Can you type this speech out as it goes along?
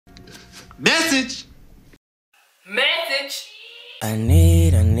Message. I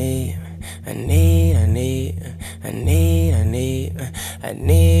need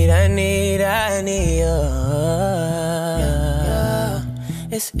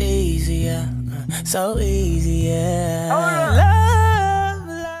It's easier, so easy, yeah.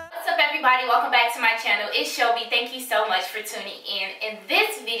 What's up, everybody? Welcome back to my channel. It's Chelbe. Thank you so much for tuning in. In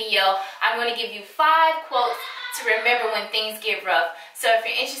this video, I'm going to give you 5 quotes to remember when things get rough. So if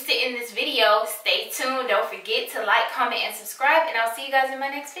you're interested in this video, stay tuned. Don't forget to like, comment, and subscribe, and I'll see you guys in my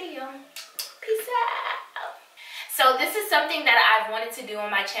next video. Peace out. So this is something that I've wanted to do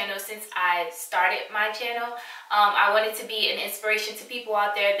on my channel since I started my channel. I wanted to be an inspiration to people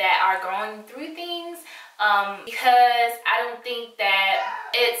out there that are going through things, because I don't think that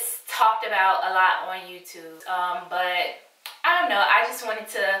it's talked about a lot on YouTube. But I don't know, I just wanted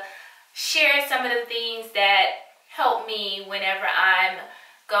to share some of the things that help me whenever I'm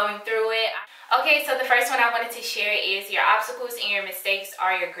going through it. Okay, so the first one I wanted to share is your obstacles and your mistakes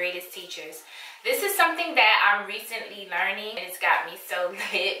are your greatest teachers. This is something that I'm recently learning, and it's got me so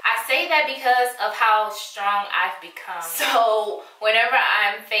lit. I say that because of how strong I've become. So whenever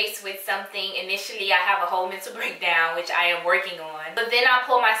I'm faced with something, initially I have a whole mental breakdown, which I am working on. But then I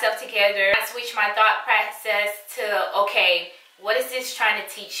pull myself together. I switch my thought process to, okay, what is this trying to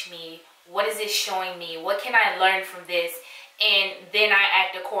teach me? What is this showing me? What can I learn from this? And then I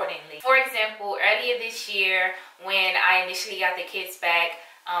act accordingly. For example, earlier this year when I initially got the kids back,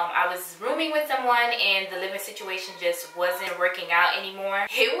 I was rooming with someone and the living situation just wasn't working out anymore.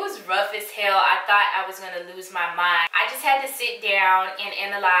 It was rough as hell. I thought I was going to lose my mind. I just had to sit down and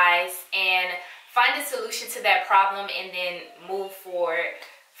analyze and find a solution to that problem and then move forward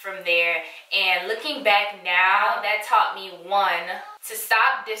from there. And looking back now, that taught me, 1, to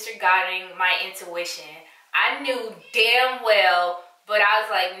stop disregarding my intuition. I knew damn well, but I was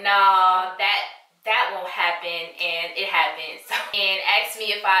like, nah, that won't happen, and it happened. So, and ask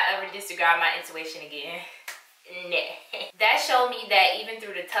me if I ever disregard my intuition again. Nah. That showed me that even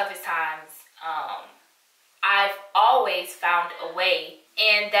through the toughest times, I've always found a way,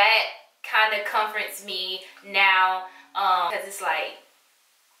 and that kind of comforts me now, because it's like,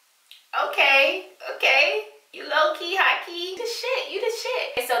 okay, you low-key, high-key, you the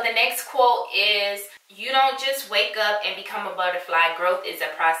shit. So the next quote is, you don't just wake up and become a butterfly. Growth is a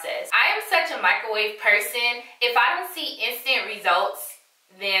process. I am such a microwave person. If I don't see instant results,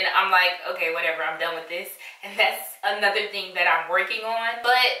 then I'm like, okay, whatever, I'm done with this. And that's another thing that I'm working on.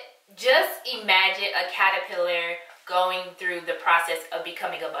 But just imagine a caterpillar going through the process of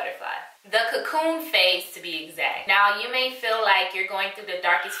becoming a butterfly. The cocoon phase, to be exact. Now, you may feel like you're going through the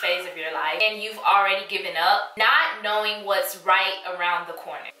darkest phase of your life and you've already given up, not knowing what's right around the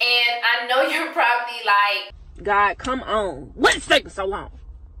corner. And I know you're probably like, God, come on. What's taking so long?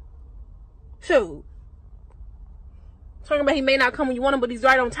 Shoot. Talking about he may not come when you want him, but he's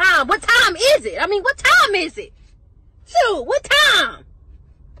right on time. What time is it? I mean, what time is it? Shoot, what time?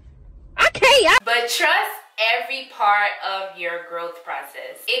 I can't. But trust every part of your growth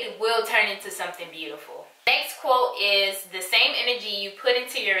process. It will turn into something beautiful. Next quote is, the same energy you put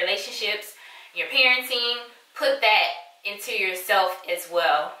into your relationships, your parenting, put that into yourself as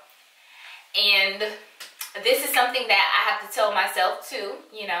well. And this is something that I have to tell myself too,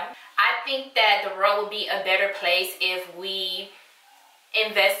 you know. I think that the world would be a better place if we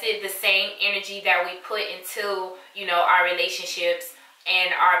invested the same energy that we put into, you know, our relationships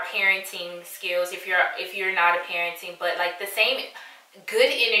and our parenting skills, if you're not a parenting, but like the same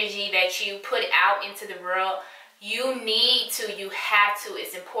good energy that you put out into the world, you have to,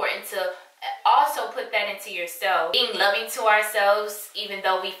 it's important to also put that into yourself. Being loving to ourselves, even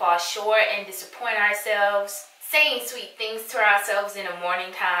though we fall short and disappoint ourselves. Saying sweet things to ourselves in the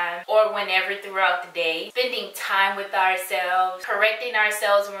morning time or whenever throughout the day. Spending time with ourselves. Correcting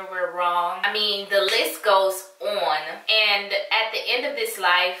ourselves when we're wrong. I mean, the list goes on. And at the end of this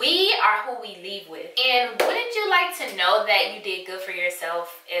life, we are who we leave with. And wouldn't you like to know that you did good for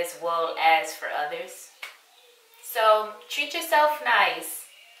yourself as well as for others? So treat yourself nice.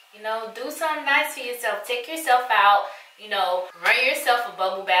 You know, do something nice for yourself. Take yourself out. You know, run yourself a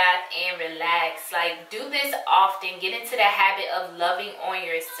bubble bath and relax. Like, do this often. Get into the habit of loving on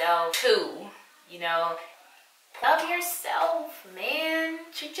yourself too. You know, love yourself, man.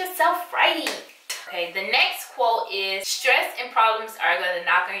 Treat yourself right. Okay, the next quote is, stress and problems are going to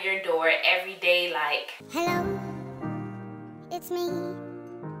knock on your door every day like, hello, it's me.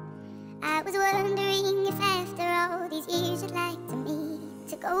 I was wondering if after all these years you'd like to me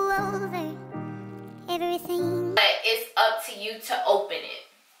to go over everything. But it's up to you to open it.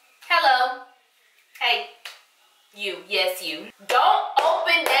 Hello. Hey. You. Yes, you. Don't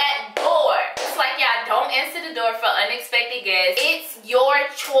open that door. Don't answer the door for unexpected guests. It's your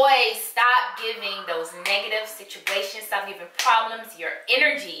choice. Stop giving those negative situations. Stop giving problems your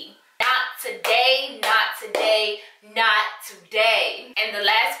energy. Not today, not today, not today. And the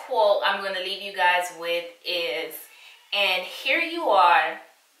last quote I'm going to leave you guys with is, and here you are,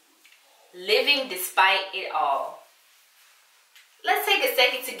 living despite it all. Let's take a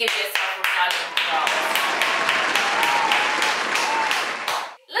second to give yourself a round of applause.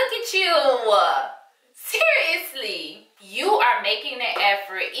 Look at you. Seriously. You are making the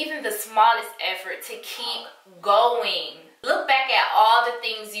effort, even the smallest effort, to keep going. Look back at all the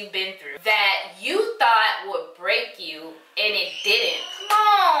things you've been through that you thought would break you, and it didn't. Come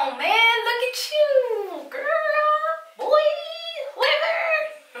on, man. Look at you, girl, boy,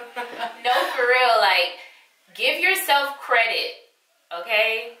 whoever. No, for real. Like, give yourself credit,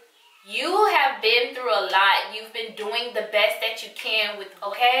 okay? You have been through a lot. You've been doing the best that you can with,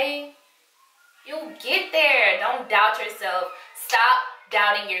 okay? You'll get there. Don't doubt yourself. Stop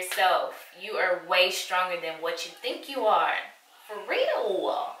doubting yourself. You are way stronger than what you think you are. For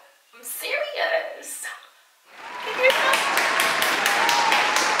real. I'm serious. Give yourself.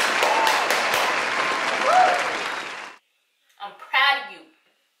 I'm proud of you.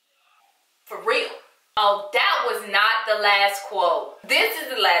 For real. Oh, that was not the last quote. This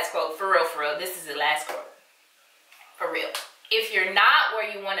is the last quote. For real, for real. This is the last quote. For real. If you're not where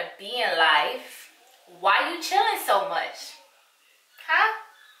you want to be in life, why you chilling so much? Huh?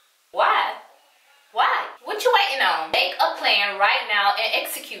 Why? Why? What you waiting on? Make a plan right now and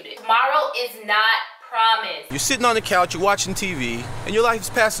execute it. Tomorrow is not promised. You're sitting on the couch, you're watching TV, and your life is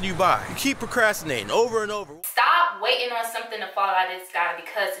passing you by. You keep procrastinating over and over. Stop waiting on something to fall out of the sky,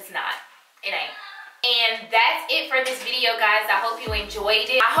 because it's not. It ain't. And that's it for this video, guys. I hope you enjoyed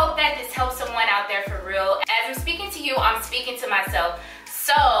it. I hope that this helps someone out there for real. As I'm speaking to you, I'm speaking to myself.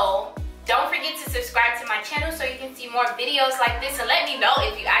 So don't forget to subscribe to my channel so you can see more videos like this, and let me know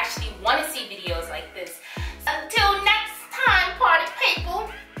if you actually want to see videos like this. Until next time, party people.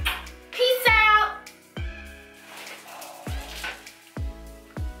 Peace out.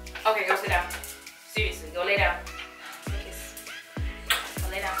 Okay, go sit down. Seriously, go lay down. Go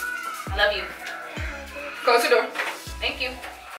lay down. I love you. Close the door. Thank you.